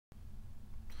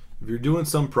If you're doing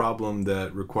some problem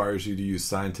that requires you to use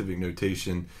scientific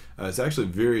notation, it's actually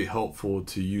very helpful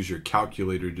to use your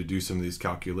calculator to do some of these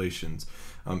calculations.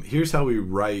 Here's how we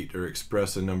write or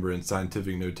express a number in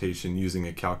scientific notation using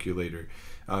a calculator.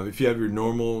 If you have your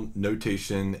normal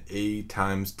notation a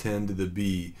times 10 to the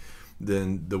b,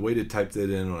 then the way to type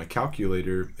that in on a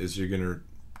calculator is you're going to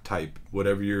type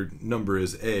whatever your number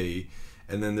is, a,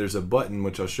 and then there's a button,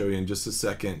 which I'll show you in just a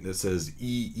second, that says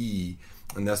EE,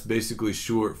 and that's basically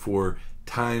short for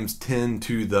times 10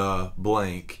 to the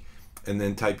blank, and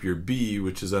then type your b,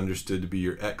 which is understood to be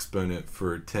your exponent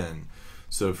for 10.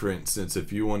 So for instance,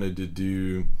 if you wanted to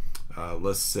do,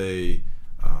 let's say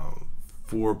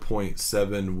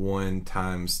 4.71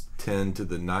 times 10 to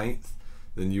the ninth,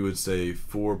 then you would say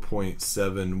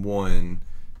 4.71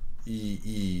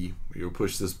 EE. You'll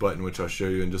push this button, which I'll show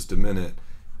you in just a minute,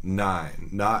 9.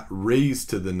 Not raised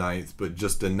to the ninth, but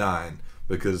just a 9,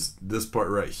 because this part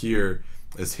right here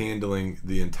is handling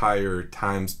the entire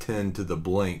times 10 to the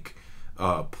blank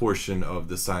portion of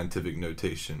the scientific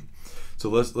notation. So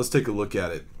let's take a look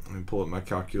at it. Let me pull up my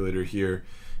calculator here.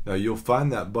 Now you'll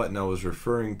find that button I was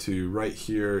referring to right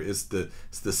here. It's the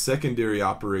secondary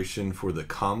operation for the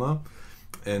comma.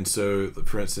 And so,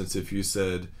 for instance, if you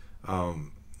said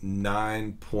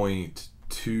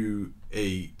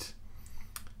 9.28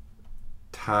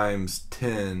 times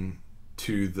 10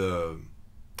 to the,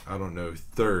 I don't know,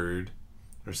 third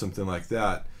or something like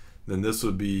that, then this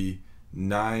would be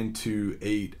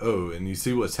 9280. And you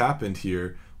see what's happened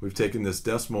here. We've taken this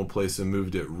decimal place and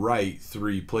moved it right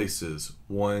 3 places.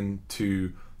 1,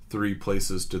 2, 3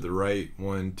 places to the right,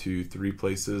 1, 2, 3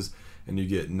 places, and you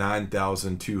get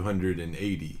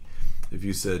 9,280. If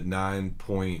you said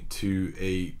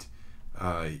 9.28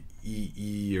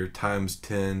 EE or times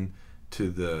 10 to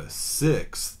the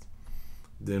sixth,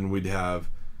 then we'd have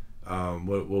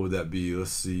what would that be?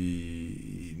 Let's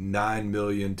see,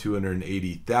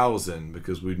 9,280,000,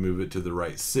 because we'd move it to the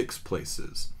right 6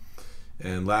 places.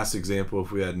 And last example,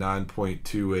 if we had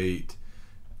 9.28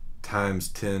 times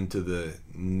 10 to the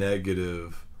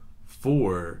negative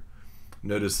 4,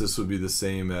 notice this would be the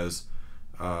same as,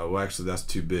 well actually that's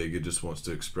too big, it just wants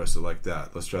to express it like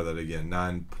that. Let's try that again,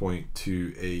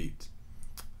 9.28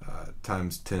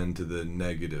 times 10 to the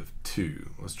negative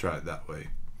 2. Let's try it that way.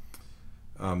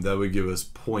 That would give us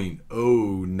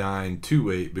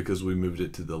 0.0928 because we moved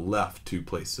it to the left 2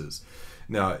 places.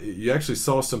 Now, you actually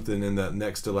saw something in that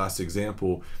next to last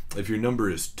example. If your number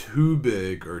is too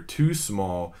big or too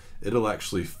small, it'll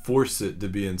actually force it to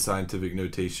be in scientific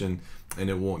notation, and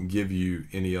it won't give you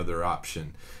any other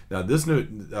option. Now, this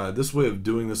way of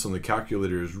doing this on the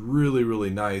calculator is really, really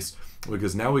nice,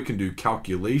 because now we can do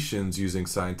calculations using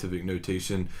scientific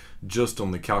notation just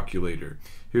on the calculator.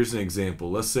 Here's an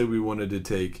example. Let's say we wanted to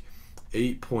take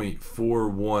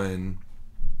 8.41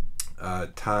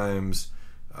 times,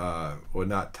 well,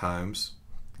 not times,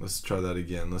 let's try that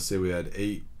again. Let's say we had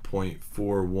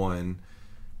 8.41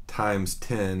 times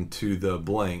 10 to the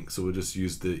blank, so we'll just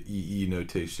use the EE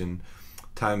notation,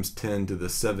 times 10 to the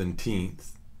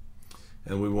 17th,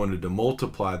 and we wanted to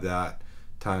multiply that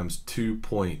times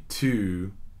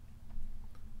 2.2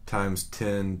 times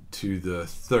 10 to the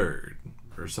third,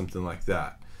 or something like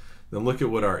that. Then look at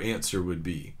what our answer would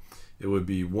be. It would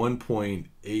be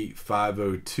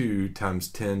 1.8502 times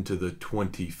 10 to the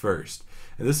 21st.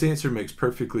 And this answer makes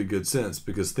perfectly good sense,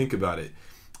 because think about it.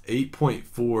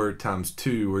 8.4 times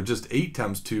 2, or just 8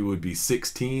 times 2 would be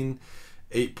 16.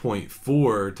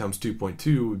 8.4 times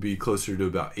 2.2 would be closer to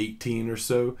about 18 or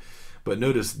so. But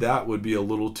notice that would be a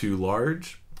little too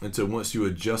large. And so once you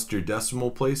adjust your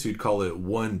decimal place, you'd call it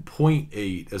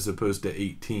 1.8 as opposed to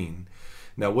 18.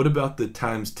 Now what about the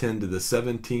times 10 to the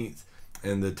 17th?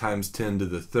 And the times 10 to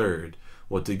the third?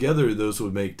 Well, together those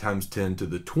would make times 10 to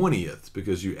the 20th,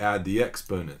 because you add the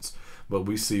exponents. But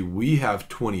we see we have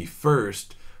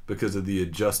 21st because of the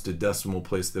adjusted decimal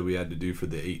place that we had to do for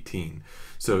the 18.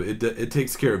 So it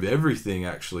takes care of everything,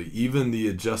 actually, even the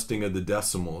adjusting of the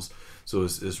decimals. So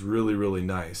it's really, really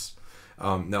nice.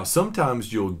 Now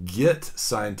sometimes you'll get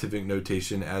scientific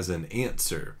notation as an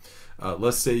answer.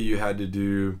 Let's say you had to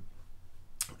do,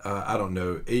 I don't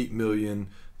know,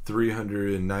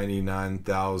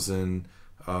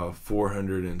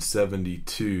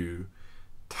 8,399,472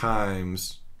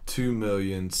 times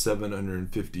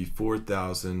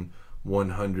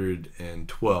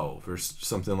 2,754,112, or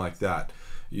something like that.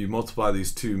 You multiply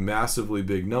these two massively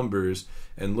big numbers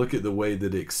and look at the way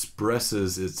that it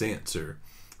expresses its answer.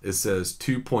 It says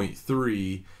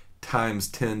 2.3 times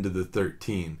 10 to the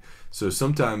 13. So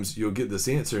sometimes you'll get this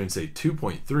answer and say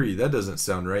 2.3, that doesn't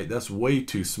sound right, that's way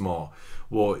too small.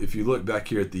 Well, if you look back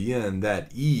here at the end,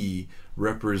 that E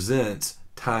represents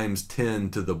times 10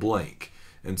 to the blank.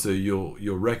 And so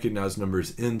you'll recognize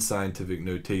numbers in scientific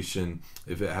notation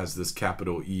if it has this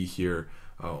capital E here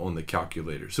on the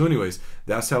calculator. So anyways,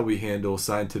 that's how we handle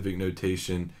scientific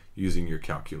notation using your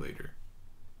calculator.